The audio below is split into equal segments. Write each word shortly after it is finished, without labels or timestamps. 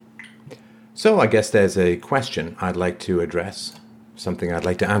So I guess there's a question I'd like to address, something I'd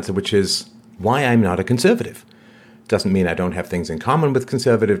like to answer, which is why I'm not a conservative. Doesn't mean I don't have things in common with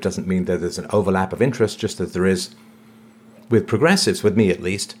conservative, doesn't mean that there's an overlap of interest, just as there is with progressives, with me at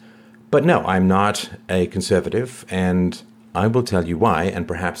least. But no, I'm not a conservative, and I will tell you why, and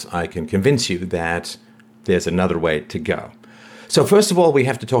perhaps I can convince you that there's another way to go. So first of all, we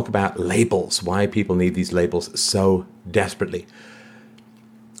have to talk about labels, why people need these labels so desperately.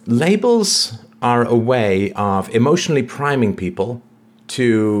 Labels are a way of emotionally priming people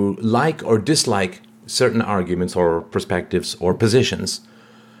to like or dislike certain arguments or perspectives or positions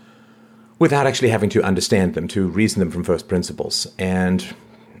without actually having to understand them, to reason them from first principles. And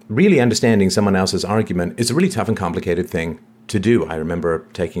really understanding someone else's argument is a really tough and complicated thing to do. I remember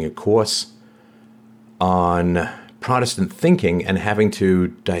taking a course on Protestant thinking and having to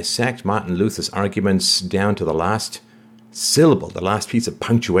dissect Martin Luther's arguments down to the last syllable, the last piece of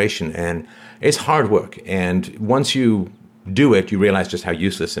punctuation, and it's hard work. And once you do it, you realize just how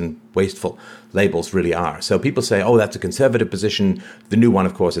useless and wasteful labels really are. So people say, oh, that's a conservative position. The new one,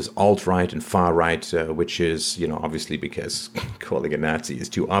 of course, is alt-right and far-right, which is, obviously because calling a Nazi is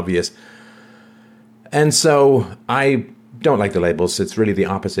too obvious. And so I don't like the labels. It's really the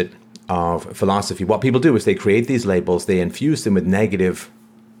opposite of philosophy. What people do is they create these labels, they infuse them with negative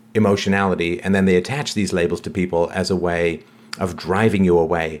emotionality, and then they attach these labels to people as a way of driving you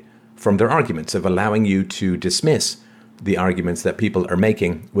away from their arguments, of allowing you to dismiss the arguments that people are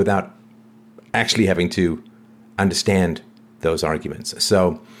making without actually having to understand those arguments.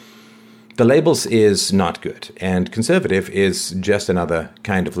 So the labels is not good, and conservative is just another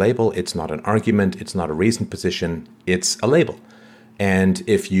kind of label. It's not an argument, it's not a reasoned position, it's a label. And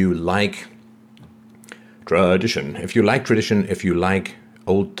if you like tradition, if you like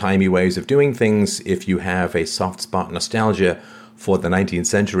old-timey ways of doing things, if you have a soft spot nostalgia for the 19th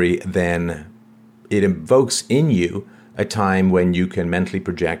century, then it invokes in you a time when you can mentally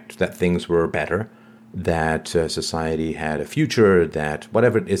project that things were better, that society had a future, that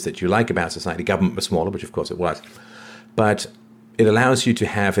whatever it is that you like about society, government was smaller, which of course it was. But it allows you to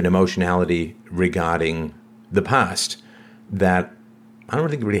have an emotionality regarding the past that I don't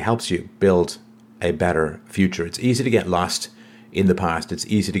think it really helps you build a better future. It's easy to get lost in the past. It's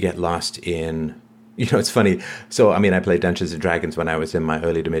easy to get lost in, it's funny. So, I played Dungeons & Dragons when I was in my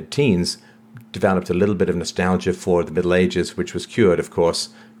early to mid-teens, developed a little bit of nostalgia for the Middle Ages, which was cured, of course,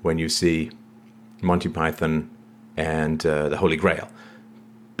 when you see Monty Python and the Holy Grail,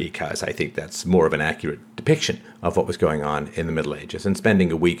 because I think that's more of an accurate depiction of what was going on in the Middle Ages. And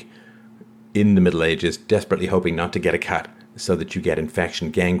spending a week in the Middle Ages desperately hoping not to get a cut so that you get infection,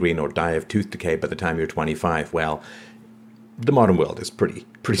 gangrene, or die of tooth decay by the time you're 25, well, the modern world is pretty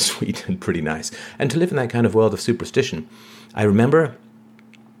sweet and pretty nice. And to live in that kind of world of superstition, I remember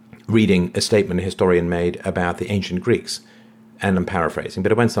reading a statement a historian made about the ancient Greeks, and I'm paraphrasing,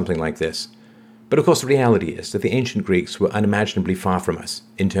 but it went something like this. But of course, the reality is that the ancient Greeks were unimaginably far from us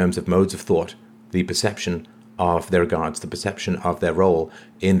in terms of modes of thought, the perception of their gods, the perception of their role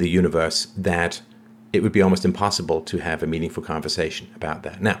in the universe, that it would be almost impossible to have a meaningful conversation about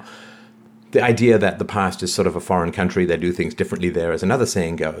that. Now, the idea that the past is sort of a foreign country, they do things differently there, as another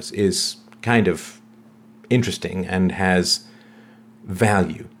saying goes, is kind of interesting and has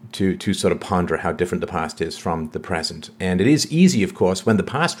value to sort of ponder how different the past is from the present. And it is easy, of course, when the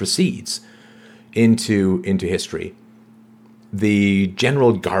past recedes into history, the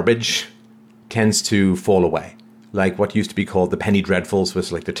general garbage tends to fall away. Like what used to be called the Penny Dreadfuls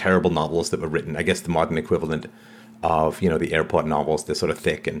was like the terrible novels that were written, I guess the modern equivalent of, the airport novels. They're sort of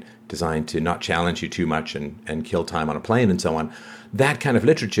thick and designed to not challenge you too much and kill time on a plane and so on. That kind of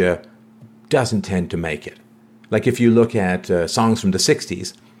literature doesn't tend to make it. Like if you look at songs from the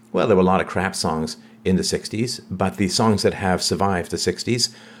 60s, well, there were a lot of crap songs in the 60s, but the songs that have survived the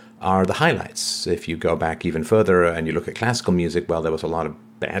 60s are the highlights. If you go back even further and you look at classical music, well, there was a lot of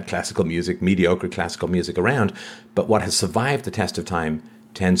bad classical music, mediocre classical music around, but what has survived the test of time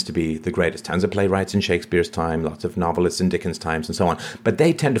tends to be the greatest. Tons of playwrights in Shakespeare's time, lots of novelists in Dickens' times, and so on, but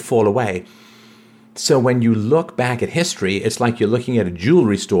they tend to fall away. So when you look back at history, it's like you're looking at a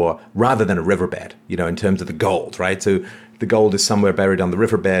jewelry store rather than a riverbed, in terms of the gold, right? So the gold is somewhere buried on the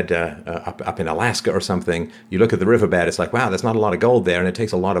riverbed up in Alaska or something. You look at the riverbed, it's like, wow, there's not a lot of gold there, and it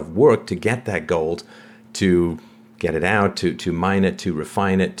takes a lot of work to get that gold, to get it out, to mine it, to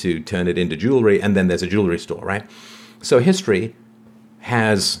refine it, to turn it into jewelry, and then there's a jewelry store, right? So history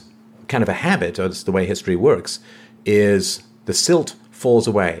has kind of a habit, or it's the way history works, is the silt falls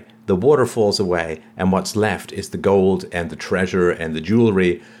away, the water falls away, and what's left is the gold and the treasure and the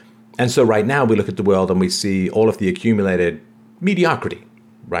jewelry. And so right now we look at the world and we see all of the accumulated mediocrity,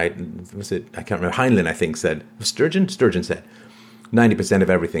 right? Was it? I can't remember. Heinlein, I think, said. Sturgeon said 90% of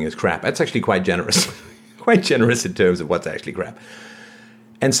everything is crap. That's actually quite generous, quite generous in terms of what's actually crap.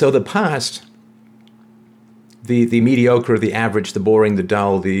 And so the past, the mediocre, the average, the boring, the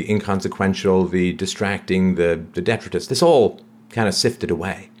dull, the inconsequential, the distracting, the detritus, this all kind of sifted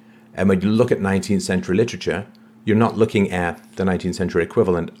away. And when you look at 19th century literature, you're not looking at the 19th century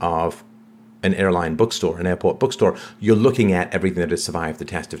equivalent of an airline bookstore, an airport bookstore. You're looking at everything that has survived the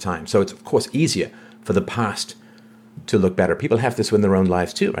test of time. So it's, of course, easier for the past to look better. People have this in their own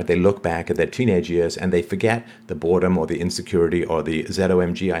lives too, right? They look back at their teenage years and they forget the boredom or the insecurity or the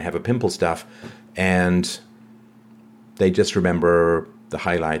ZOMG, I have a pimple stuff, and they just remember the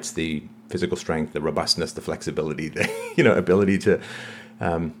highlights, the physical strength, the robustness, the flexibility, the ability to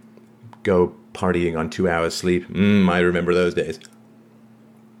go partying on 2 hours sleep. I remember those days.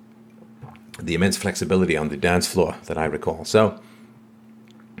 The immense flexibility on the dance floor that I recall. So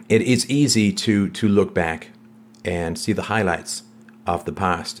it is easy to look back and see the highlights of the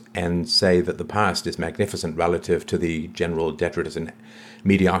past and say that the past is magnificent relative to the general detritus and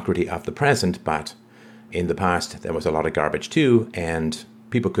mediocrity of the present. But in the past, there was a lot of garbage too, and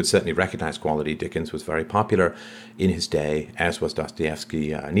people could certainly recognize quality. Dickens was very popular in his day, as was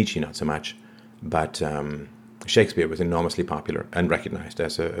Dostoevsky, Nietzsche not so much. But Shakespeare was enormously popular and recognized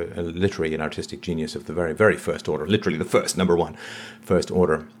as a literary and artistic genius of the very, very first order, literally the first, number one, first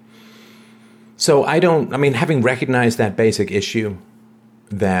order. So having recognized that basic issue,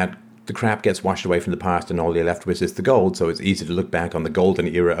 that the crap gets washed away from the past and all you're left with is the gold, so it's easy to look back on the golden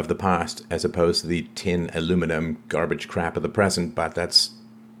era of the past as opposed to the tin, aluminum, garbage crap of the present, but that's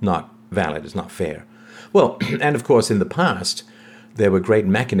not valid, it's not fair. Well, and of course in the past, there were great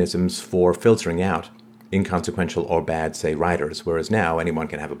mechanisms for filtering out inconsequential or bad, say, writers, whereas now anyone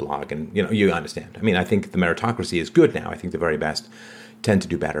can have a blog and, you understand. I think the meritocracy is good now. I think the very best tend to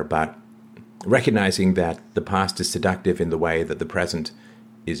do better, but recognizing that the past is seductive in the way that the present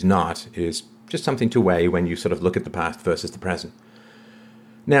is not is just something to weigh when you sort of look at the past versus the present.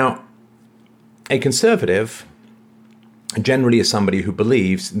 Now, a conservative generally is somebody who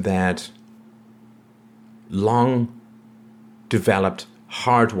believes that long developed,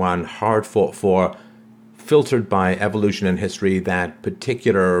 hard-won, hard-fought for, filtered by evolution and history, that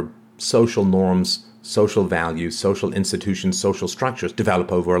particular social norms, social values, social institutions, social structures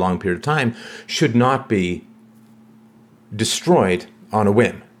develop over a long period of time should not be destroyed on a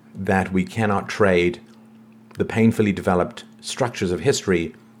whim, that we cannot trade the painfully developed structures of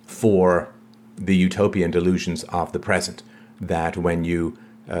history for the utopian delusions of the present. That when you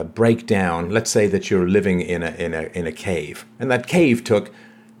break down, let's say that you're living in a cave, and that cave took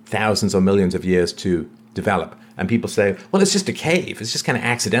thousands or millions of years to develop, and people say, well, it's just a cave, it's just kind of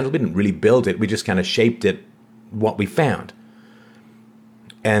accidental, we didn't really build it, we just kind of shaped it what we found.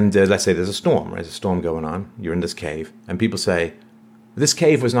 And let's say there's a storm, right? There's a storm going on, you're in this cave, and people say, this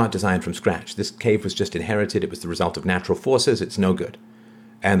cave was not designed from scratch, this cave was just inherited, it was the result of natural forces, it's no good.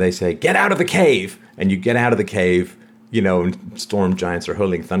 And they say, get out of the cave, and you get out of the cave, and storm giants are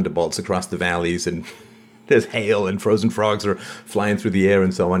hurling thunderbolts across the valleys, and there's hail, and frozen frogs are flying through the air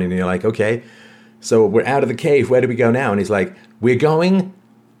and so on, and you're like, okay, so we're out of the cave, where do we go now? And he's like, we're going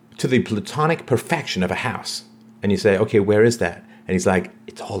to the platonic perfection of a house. And you say, okay, where is that? And he's like,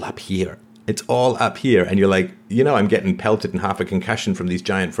 it's all up here. It's all up here. And you're like, I'm getting pelted and half a concussion from these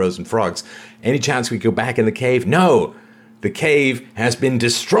giant frozen frogs. Any chance we go back in the cave? No! The cave has been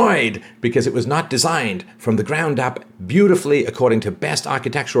destroyed because it was not designed from the ground up beautifully according to best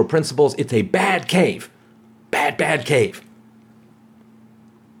architectural principles. It's a bad cave. Bad cave.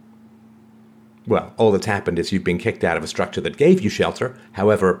 Well, all that's happened is you've been kicked out of a structure that gave you shelter,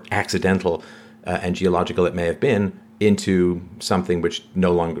 however accidental and geological it may have been, into something which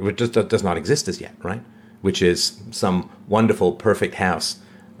just does not exist as yet, right? Which is some wonderful, perfect house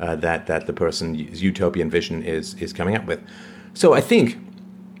that the person's utopian vision is coming up with. So I think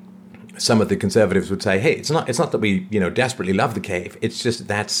some of the conservatives would say, hey, it's not that we desperately love the cave. It's just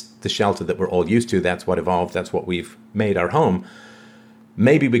that's the shelter that we're all used to. That's what evolved. That's what we've made our home.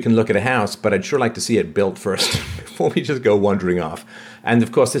 Maybe we can look at a house, but I'd sure like to see it built first before we just go wandering off. And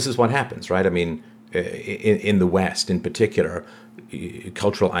of course, this is what happens, right? In the West in particular,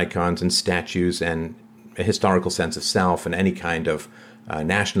 cultural icons and statues and a historical sense of self and any kind of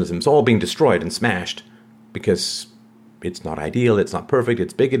nationalism is all being destroyed and smashed because it's not ideal, it's not perfect,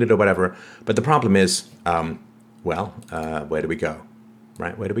 it's bigoted or whatever. But the problem is, where do we go?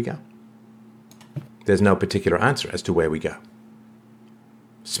 Right? Where do we go? There's no particular answer as to where we go.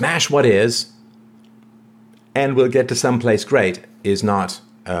 Smash what is, and we'll get to someplace great is not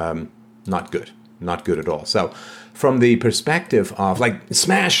good. not good at all. So from the perspective of, like,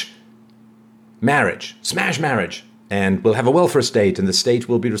 smash marriage, and we'll have a welfare state, and the state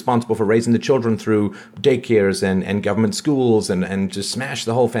will be responsible for raising the children through daycares and government schools, and just smash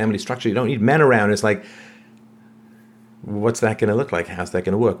the whole family structure. You don't need men around. It's like, what's that going to look like? How's that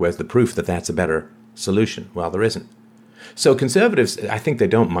going to work? Where's the proof that that's a better solution? Well, there isn't. So conservatives, I think they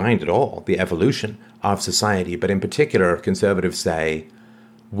don't mind at all the evolution of society, but in particular, conservatives say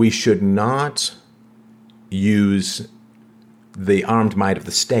we should not use the armed might of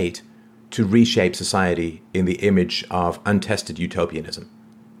the state to reshape society in the image of untested utopianism.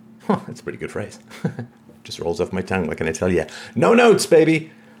 That's a pretty good phrase. Just rolls off my tongue. What can I tell you? No notes,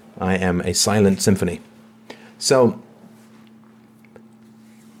 baby. I am a silent symphony. So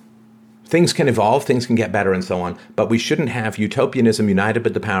things can evolve, things can get better and so on, but we shouldn't have utopianism united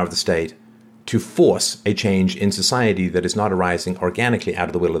with the power of the state to force a change in society that is not arising organically out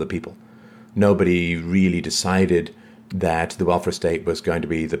of the will of the people. Nobody really decided that the welfare state was going to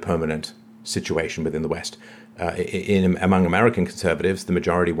be the permanent situation within the West. Among American conservatives, the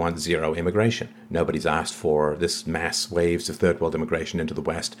majority want zero immigration. Nobody's asked for this mass waves of third world immigration into the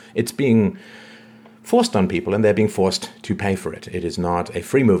West. It's being forced on people, and they're being forced to pay for it. It is not a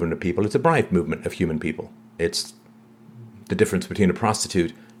free movement of people, it's a bribed movement of human people. It's the difference between a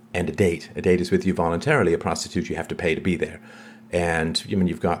prostitute and a date. A date is with you voluntarily, a prostitute you have to pay to be there. And I mean,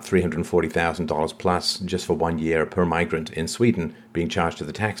 you've got $340,000 plus just for 1 year per migrant in Sweden being charged to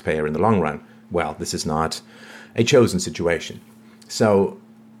the taxpayer in the long run. Well, this is not a chosen situation. So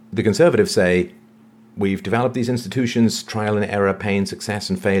the conservatives say, we've developed these institutions, trial and error, pain, success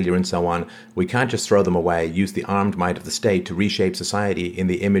and failure, and so on. We can't just throw them away, use the armed might of the state to reshape society in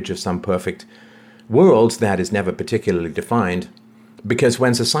the image of some perfect world that is never particularly defined. Because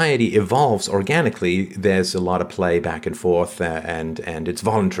when society evolves organically, there's a lot of play back and forth, and it's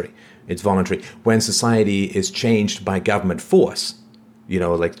voluntary. It's voluntary. When society is changed by government force,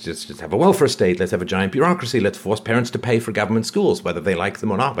 like just have a welfare state, let's have a giant bureaucracy, let's force parents to pay for government schools, whether they like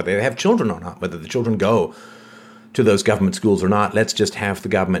them or not, whether they have children or not, whether the children go to those government schools or not, let's just have the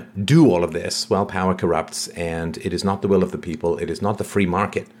government do all of this. Well, power corrupts, and it is not the will of the people. It is not the free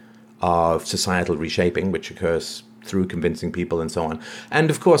market of societal reshaping, which occurs through convincing people and so on.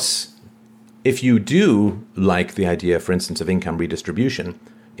 And of course, if you do like the idea, for instance, of income redistribution,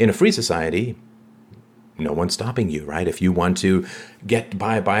 in a free society, no one's stopping you, right? If you want to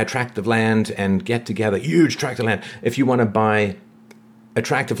buy a tract of land and get together, huge tract of land, if you want to buy a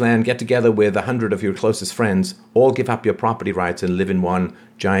tract of land, get together with 100 of your closest friends, all give up your property rights and live in one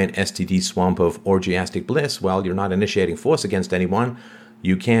giant STD swamp of orgiastic bliss, well, you're not initiating force against anyone.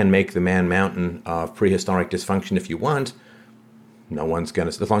 You can make the man mountain of prehistoric dysfunction if you want. No one's going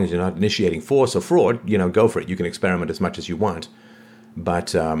to, as long as you're not initiating force or fraud, go for it. You can experiment as much as you want.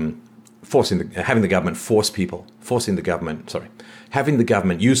 But having the government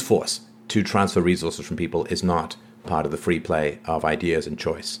use force to transfer resources from people is not part of the free play of ideas and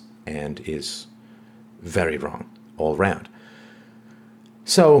choice, and is very wrong all round.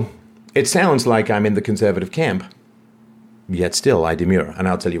 So it sounds like I'm in the conservative camp, yet still I demur, and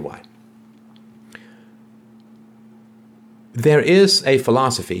I'll tell you why. There is a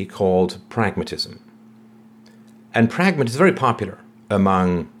philosophy called pragmatism. And pragmatism is very popular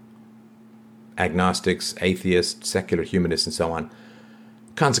among agnostics, atheists, secular humanists, and so on.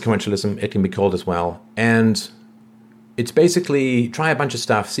 Consequentialism, it can be called as well. And it's basically try a bunch of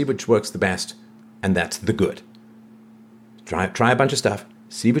stuff, see which works the best, and that's the good. Try a bunch of stuff,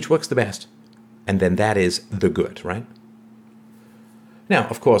 see which works the best, and then that is the good, right? Now,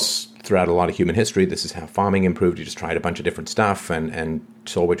 of course, throughout a lot of human history, this is how farming improved. You just tried a bunch of different stuff and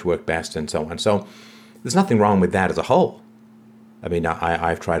saw which worked best and so on. So there's nothing wrong with that as a whole. I mean,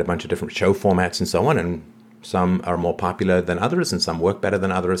 I've tried a bunch of different show formats and so on, and some are more popular than others and some work better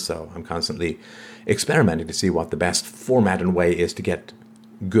than others. So I'm constantly experimenting to see what the best format and way is to get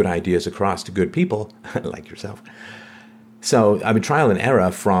good ideas across to good people like yourself. So, I mean, trial and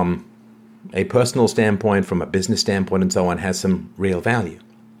error from a personal standpoint, from a business standpoint, and so on, has some real value.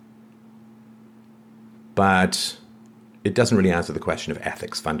 But it doesn't really answer the question of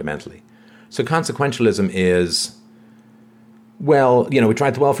ethics fundamentally. So consequentialism is, well, we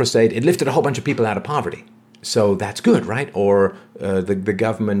tried the welfare state, it lifted a whole bunch of people out of poverty. So that's good, right? Or the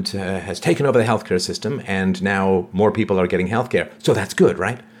government has taken over the healthcare system and now more people are getting healthcare. So that's good,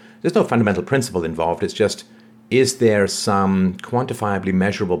 right? There's no fundamental principle involved. It's just, is there some quantifiably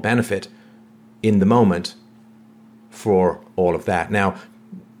measurable benefit in the moment for all of that? Now,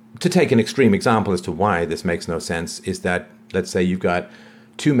 to take an extreme example as to why this makes no sense is that, let's say you've got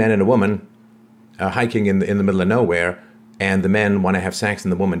two men and a woman hiking in the middle of nowhere, and the men want to have sex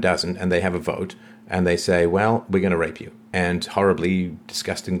and the woman doesn't, and they have a vote, and they say, well, we're going to rape you. And horribly,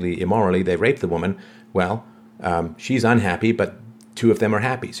 disgustingly, immorally, they rape the woman. Well, she's unhappy, but two of them are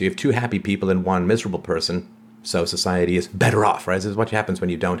happy. So you have two happy people and one miserable person. So society is better off, right? This is what happens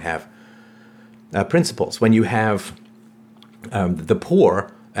when you don't have principles. When you have the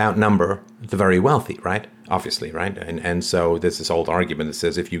poor outnumber the very wealthy, right? Obviously, right? And so there's this old argument that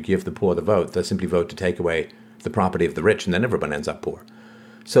says if you give the poor the vote, they'll simply vote to take away the property of the rich, and then everyone ends up poor.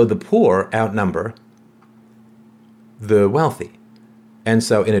 So the poor outnumber the wealthy. And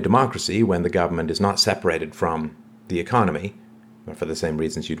so in a democracy, when the government is not separated from the economy, for the same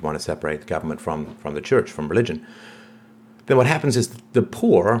reasons you'd want to separate the government from the church, from religion, then what happens is the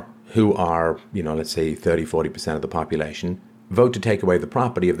poor, who are, let's say 30, 40% of the population, vote to take away the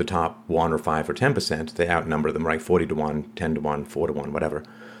property of the top 1 or 5 or 10%. They outnumber them, right? 40 to 1, 10 to 1, 4 to 1, whatever.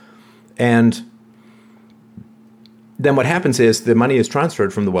 And then what happens is the money is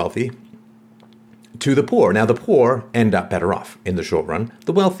transferred from the wealthy to the poor. Now, the poor end up better off in the short run.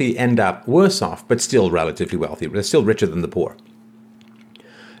 The wealthy end up worse off, but still relatively wealthy. They're still richer than the poor.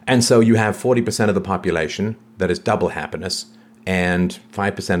 And so you have 40% of the population that is double happiness and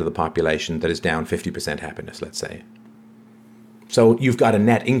 5% of the population that is down 50% happiness, let's say. So you've got a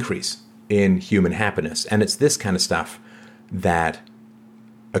net increase in human happiness. And it's this kind of stuff that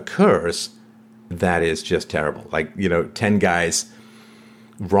occurs that is just terrible. Like, 10 guys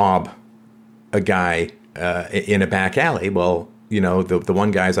rob a guy in a back alley. Well, the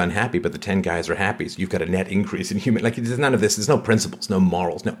one guy's unhappy, but the 10 guys are happy. So you've got a net increase in human. Like, there's none of this. There's no principles, no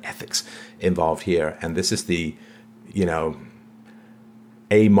morals, no ethics involved here. And this is the,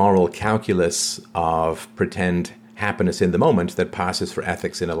 amoral calculus of pretend happiness in the moment that passes for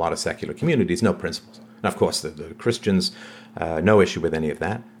ethics in a lot of secular communities. No principles. Now, of course, the Christians, no issue with any of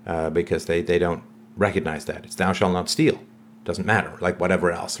that because they don't recognize that. It's thou shalt not steal. Doesn't matter. Like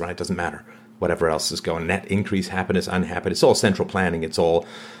whatever else, right? Doesn't matter. Whatever else is going, net increase, happiness, unhappiness. It's all central planning. It's all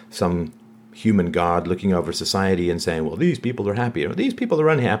some human god looking over society and saying, well, these people are happier, or these people are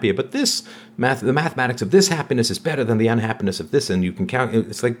unhappier, but the mathematics of this happiness is better than the unhappiness of this, and you can count.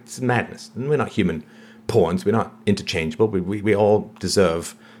 It's like it's madness. And we're not human pawns. We're not interchangeable. We all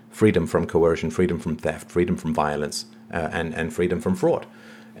deserve freedom from coercion, freedom from theft, freedom from violence, and freedom from fraud.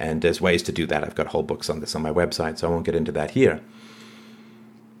 And there's ways to do that. I've got whole books on this on my website, so I won't get into that here.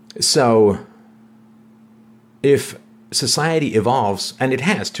 So if society evolves, and it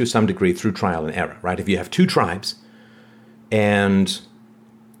has to some degree through trial and error, right? If you have two tribes and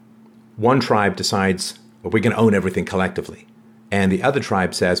one tribe decides, well, we're going to own everything collectively, and the other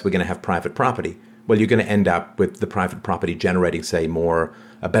tribe says we're going to have private property, well, you're going to end up with the private property generating, say,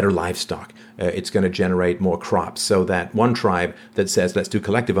 a better livestock. It's going to generate more crops, so that one tribe that says let's do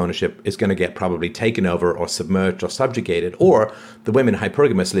collective ownership is going to get probably taken over or submerged or subjugated, or the women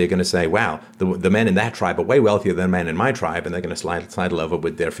hypergamously are going to say, wow, the men in that tribe are way wealthier than men in my tribe, and they're going to slide over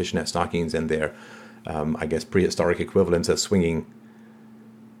with their fishnet stockings and their, prehistoric equivalents of swinging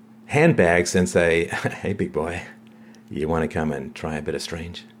handbags and say, hey, big boy, you want to come and try a bit of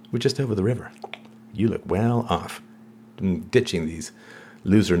strange? We're just over the river. You look well off. I'm ditching these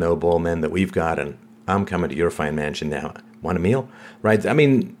loser no-ball men that we've got, and I'm coming to your fine mansion now. Want a meal? Right? I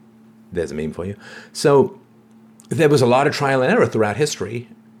mean, there's a meme for you. So there was a lot of trial and error throughout history.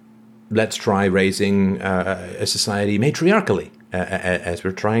 Let's try raising a society matriarchally, as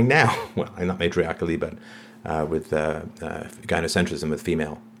we're trying now. Well, not matriarchally, but with gynocentrism, with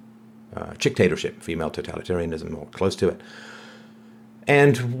female dictatorship, female totalitarianism, or close to it.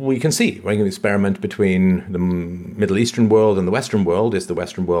 And we can see, right, an experiment between the Middle Eastern world and the Western world is the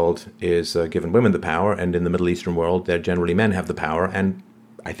Western world is given women the power, and in the Middle Eastern world, they're generally men have the power. And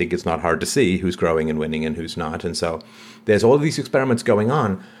I think it's not hard to see who's growing and winning and who's not. And so there's all of these experiments going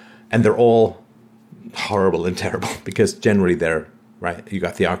on, and they're all horrible and terrible because generally they're, right, you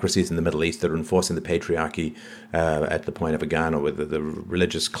got theocracies in the Middle East that are enforcing the patriarchy at the point of a gun, or with the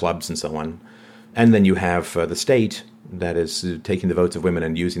religious clubs and so on. And then you have the state that is taking the votes of women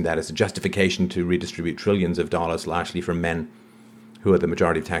and using that as a justification to redistribute trillions of dollars, largely from men who are the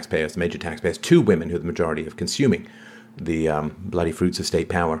majority of taxpayers, the major taxpayers, to women who are the majority of consuming the bloody fruits of state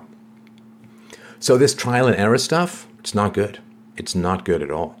power. So this trial and error stuff, it's not good. It's not good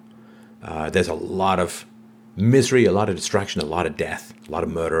at all. There's a lot of misery, a lot of destruction, a lot of death, a lot of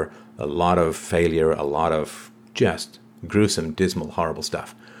murder, a lot of failure, a lot of just gruesome, dismal, horrible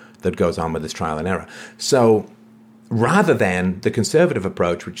stuff that goes on with this trial and error. So rather than the conservative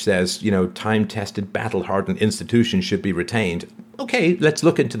approach, which says, time-tested, battle-hardened institutions should be retained, okay, let's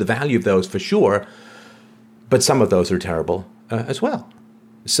look into the value of those for sure, but some of those are terrible as well.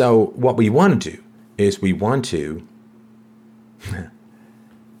 So what we want to do is we want to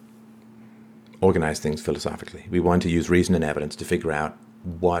organize things philosophically. We want to use reason and evidence to figure out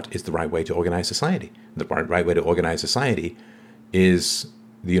what is the right way to organize society. The right way to organize society is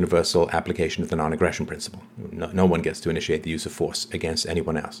the universal application of the non-aggression principle. No one gets to initiate the use of force against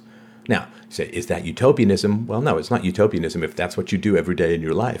anyone else. Now, you say, is that utopianism? Well, no, it's not utopianism if that's what you do every day in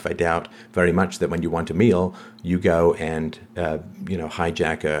your life. I doubt very much that when you want a meal, you go and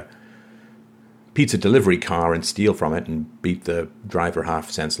hijack a pizza delivery car and steal from it and beat the driver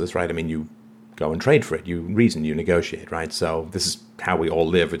half senseless, right? I mean, you go and trade for it. You reason, you negotiate, right? So this is how we all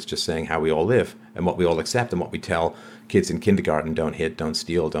live. It's just saying how we all live and what we all accept and what we tell kids in kindergarten: don't hit, don't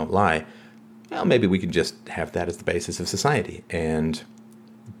steal, don't lie. Well, maybe we can just have that as the basis of society. And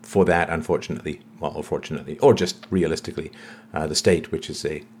for that, unfortunately, or fortunately, or just realistically, the state, which is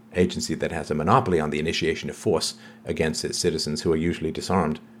a agency that has a monopoly on the initiation of force against its citizens who are usually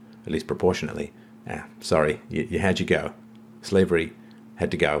disarmed, at least proportionately. Sorry, you had your go. Slavery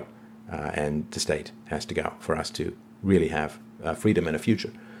had to go, and the state has to go for us to really have freedom and a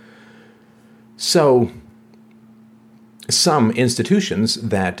future. So some institutions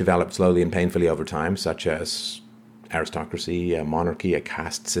that developed slowly and painfully over time, such as aristocracy, monarchy, a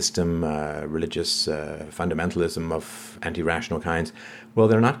caste system, religious fundamentalism of anti-rational kinds, well,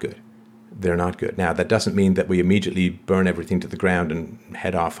 they're not good. They're not good. Now, that doesn't mean that we immediately burn everything to the ground and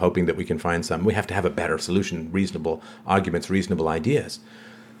head off hoping that we can find some. We have to have a better solution, reasonable arguments, reasonable ideas.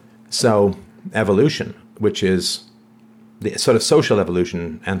 So evolution, which is the sort of social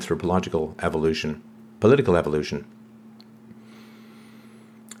evolution, anthropological evolution, political evolution,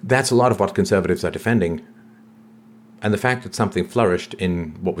 that's a lot of what conservatives are defending. And the fact that something flourished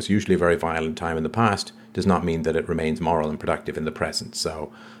in what was usually a very violent time in the past does not mean that it remains moral and productive in the present.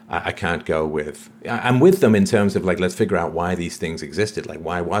 So I can't go with... I'm with them in terms of, like, let's figure out why these things existed. Like,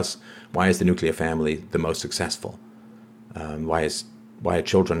 why is the nuclear family the most successful? Why are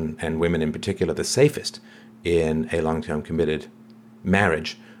children and women in particular the safest in a long-term committed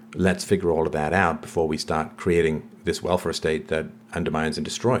marriage? Let's figure all of that out before we start creating this welfare state that undermines and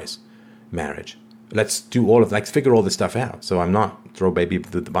destroys marriage. Let's figure all this stuff out. So I'm not throw baby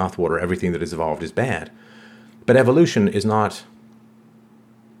with the bathwater. Everything that has evolved is bad. But evolution is not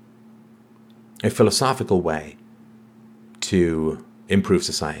a philosophical way to improve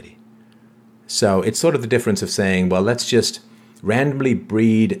society. So it's sort of the difference of saying, well, let's just randomly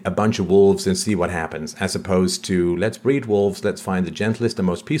breed a bunch of wolves and see what happens, as opposed to let's breed wolves, let's find the gentlest and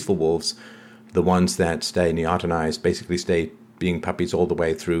most peaceful wolves, the ones that stay neotenized, basically stay being puppies all the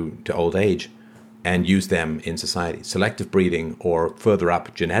way through to old age, and use them in society. Selective breeding, or further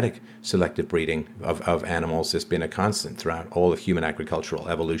up, genetic selective breeding of animals has been a constant throughout all of human agricultural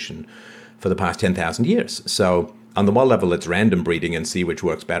evolution for the past 10,000 years. So on the one level, it's random breeding and see which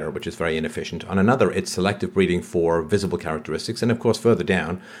works better, which is very inefficient. On another, it's selective breeding for visible characteristics. And of course, further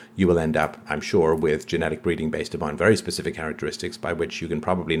down, you will end up, I'm sure, with genetic breeding based upon very specific characteristics by which you can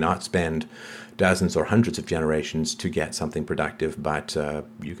probably not spend dozens or hundreds of generations to get something productive, but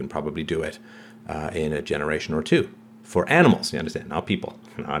you can probably do it in a generation or two. For animals, you understand, not people.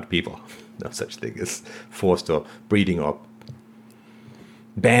 Not people. No such thing as forced or breeding or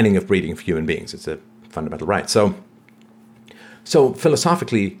banning of breeding for human beings. It's a fundamental right. So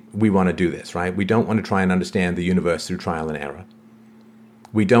philosophically, we want to do this, right? We don't want to try and understand the universe through trial and error.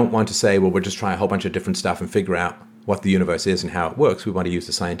 We don't want to say, well, we'll just try a whole bunch of different stuff and figure out what the universe is and how it works. We want to use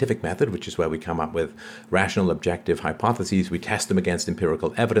the scientific method, which is where we come up with rational, objective hypotheses. We test them against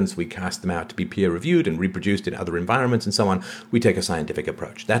empirical evidence. We cast them out to be peer-reviewed and reproduced in other environments and so on. We take a scientific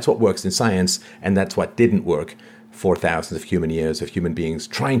approach. That's what works in science, and that's what didn't work for thousands of human years of human beings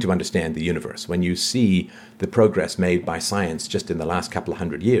trying to understand the universe. When you see the progress made by science just in the last couple of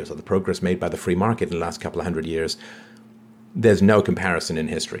hundred years, or the progress made by the free market in the last couple of hundred years, there's no comparison in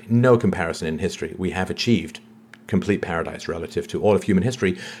history. No comparison in history. We have achieved complete paradise relative to all of human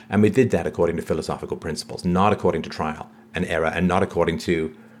history, and we did that according to philosophical principles, not according to trial and error, and not according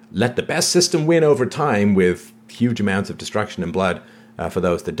to let the best system win over time with huge amounts of destruction and blood for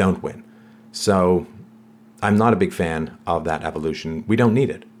those that don't win. So I'm not a big fan of that evolution. We don't need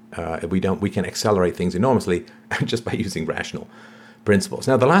it. We can accelerate things enormously just by using rational principles.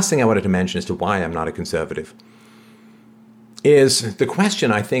 Now, the last thing I wanted to mention as to why I'm not a conservative is the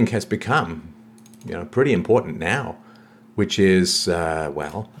question I think has become pretty important now, which is,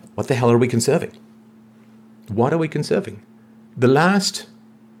 what the hell are we conserving? What are we conserving? The last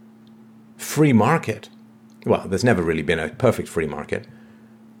free market, well, there's never really been a perfect free market,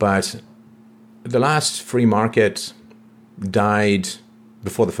 but the last free market died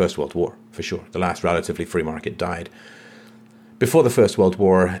before the First World War, for sure. The last relatively free market died before the First World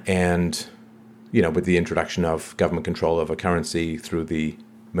War, and with the introduction of government control over currency through the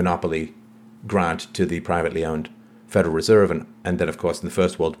monopoly grant to the privately owned Federal Reserve, and then, of course, in the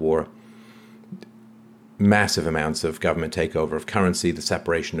First World War, massive amounts of government takeover of currency, the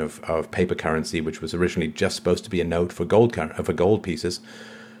separation of paper currency, which was originally just supposed to be a note for gold pieces,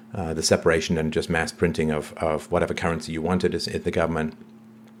 the separation and just mass printing of whatever currency you wanted as the government.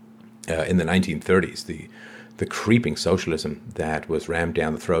 In the 1930s, the creeping socialism that was rammed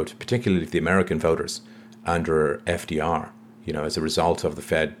down the throat, particularly of the American voters under FDR, as a result of the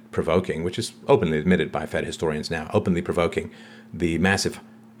Fed provoking, which is openly admitted by Fed historians now, openly provoking the massive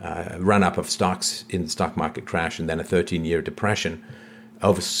run-up of stocks in the stock market crash and then a 13-year depression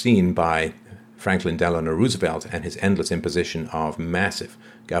overseen by Franklin Delano Roosevelt and his endless imposition of massive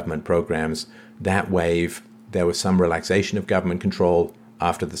government programs. That wave, there was some relaxation of government control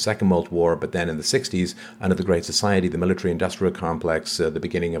after the Second World War, but then in the 60s, under the Great Society, the military-industrial complex, the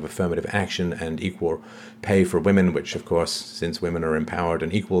beginning of affirmative action and equal pay for women, which, of course, since women are empowered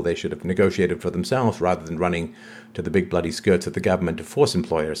and equal, they should have negotiated for themselves rather than running to the big bloody skirts of the government to force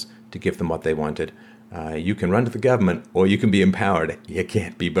employers to give them what they wanted. You can run to the government or you can be empowered. You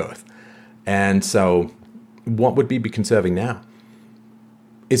can't be both. And so what would we be conserving now?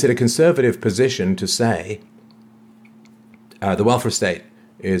 Is it a conservative position to say the welfare state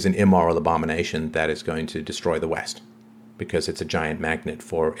is an immoral abomination that is going to destroy the West because it's a giant magnet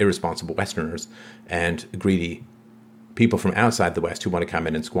for irresponsible Westerners and greedy people from outside the West who want to come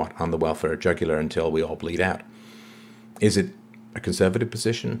in and squat on the welfare jugular until we all bleed out? Is it a conservative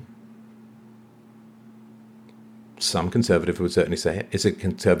position? Some conservative would certainly say it. Is it a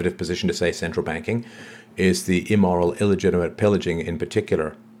conservative position to say central banking is the immoral, illegitimate pillaging, in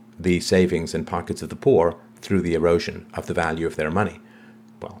particular, the savings and pockets of the poor through the erosion of the value of their money?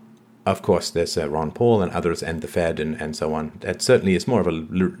 Well, of course, there's Ron Paul and others and the Fed and so on. That certainly is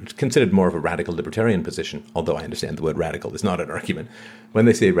considered more of a radical libertarian position, although I understand the word radical is not an argument. When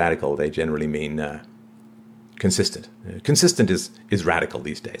they say radical, they generally mean consistent. Consistent is radical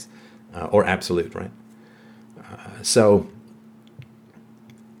these days, or absolute, right? So,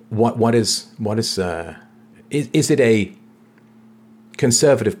 is it a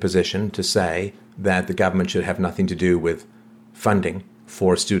conservative position to say that the government should have nothing to do with funding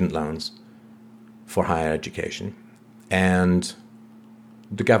for student loans for higher education, and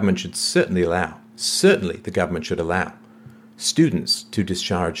the government should certainly the government should allow students to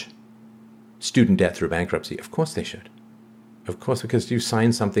discharge student debt through bankruptcy? Of course they should. Of course, because you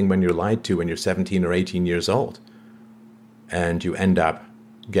sign something when you're lied to when you're 17 or 18 years old, and you end up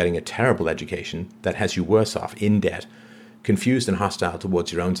getting a terrible education that has you worse off, in debt, confused and hostile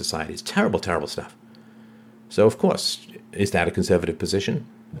towards your own society. It's terrible, terrible stuff. So, of course, is that a conservative position?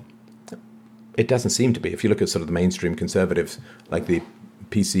 It doesn't seem to be. If you look at sort of the mainstream conservatives, like the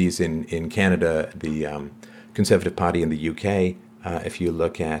PCs in Canada, the Conservative Party in the UK, if you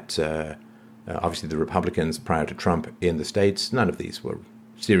look at obviously the Republicans prior to Trump in the States, none of these were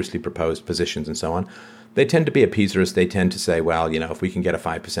seriously proposed positions and so on. They tend to be appeasers. They tend to say, well, if we can get a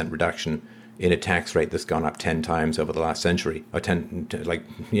 5% reduction in a tax rate that's gone up 10 times over the last century, or 10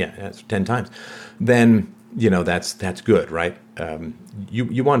 times, then, that's good, right?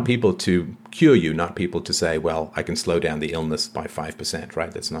 You want people to cure you, not people to say, well, I can slow down the illness by 5%,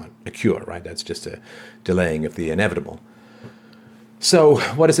 right? That's not a cure, right? That's just a delaying of the inevitable. So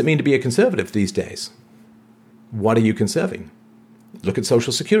what does it mean to be a conservative these days? What are you conserving? Look at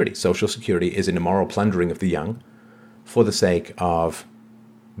Social Security. Social Security is an immoral plundering of the young for the sake of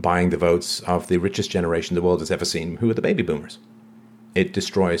buying the votes of the richest generation the world has ever seen, who are the baby boomers. It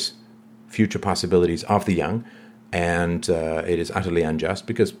destroys future possibilities of the young, and it is utterly unjust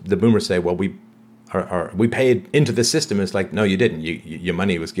because the boomers say, well, we paid into the system. It's like, no, you didn't. Your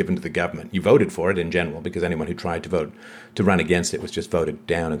money was given to the government. You voted for it in general because anyone who tried to run against it was just voted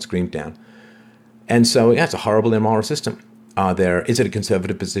down and screamed down. And so, it's a horrible, immoral system. Is it a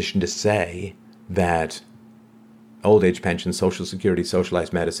conservative position to say that old age pensions, Social Security,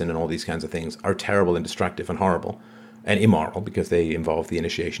 socialized medicine, and all these kinds of things are terrible and destructive and horrible and immoral because they involve the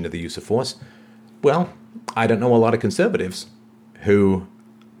initiation of the use of force? Well, I don't know a lot of conservatives who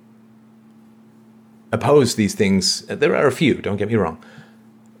oppose these things. There are a few, don't get me wrong,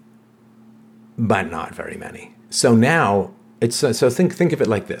 but not very many. So now, think of it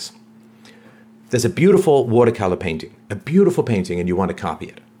like this. There's a beautiful watercolor painting, and you want to copy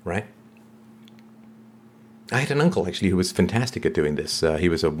it, right? I had an uncle, actually, who was fantastic at doing this. He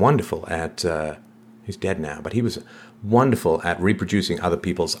was wonderful at, he's dead now, but he was wonderful at reproducing other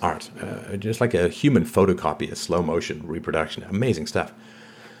people's art, just like a human photocopy, a slow motion reproduction. Amazing stuff.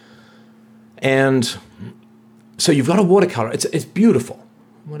 And so you've got a watercolor. It's beautiful.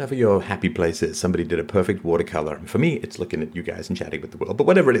 whatever your happy place is. Somebody did a perfect watercolor. For me, it's looking at you guys and chatting with the world, but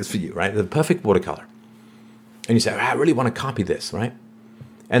whatever it is for you, right? The perfect watercolor. And you say, I really want to copy this, right?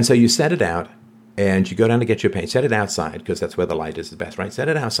 And so you set it out and you go down to get your paint. Set it outside because that's where the light is the best, right? Set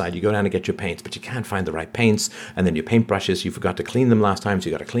it outside. You go down to get your paints, but you can't find the right paints. And then your paintbrushes, you forgot to clean them last time, so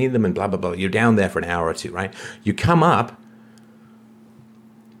you got to clean them and blah, blah, blah. You're down there for an hour or two, right? You come up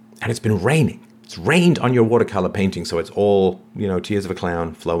and it's been raining. It's rained on your watercolor painting, so it's all, tears of a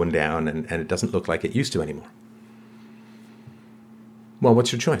clown flowing down, and it doesn't look like it used to anymore. Well,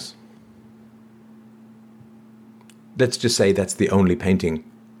 what's your choice? Let's just say that's the only painting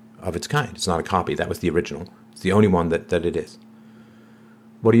of its kind. It's not a copy. That was the original. It's the only one that it is.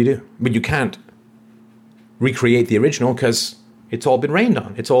 What do? But you can't recreate the original because it's all been rained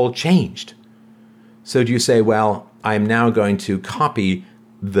on. It's all changed. So do you say, well, I'm now going to copy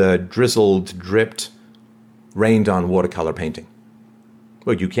the drizzled, dripped, rained on watercolor painting?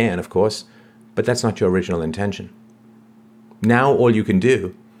 Well, you can, of course, but that's not your original intention. Now all you can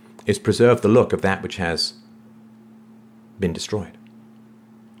do is preserve the look of that which has been destroyed.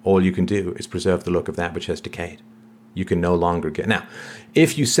 All you can do is preserve the look of that which has decayed. You can no longer get... Now,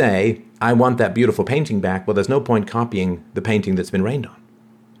 if you say, I want that beautiful painting back, well, there's no point copying the painting that's been rained on,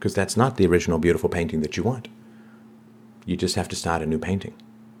 because that's not the original beautiful painting that you want. You just have to start a new painting.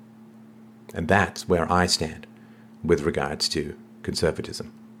 And that's where I stand with regards to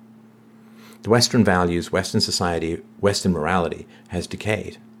conservatism. The Western values, Western society, Western morality has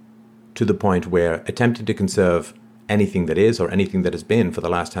decayed to the point where attempting to conserve anything that is or anything that has been for the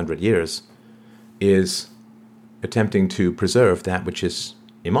last 100 years is attempting to preserve that which is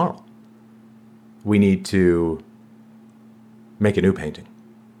immoral. We need to make a new painting.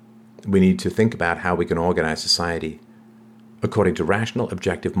 We need to think about how we can organize society according to rational,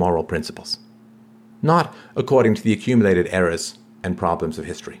 objective, moral principles, not according to the accumulated errors and problems of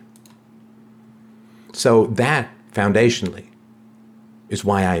history. So that, foundationally, is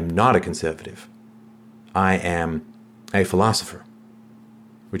why I am not a conservative. I am a philosopher,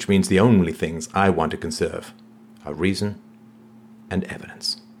 which means the only things I want to conserve are reason and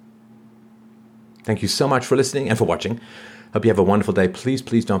evidence. Thank you so much for listening and for watching. Hope you have a wonderful day.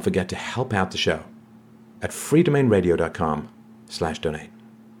 Please don't forget to help out the show at freedomainradio.com/donate.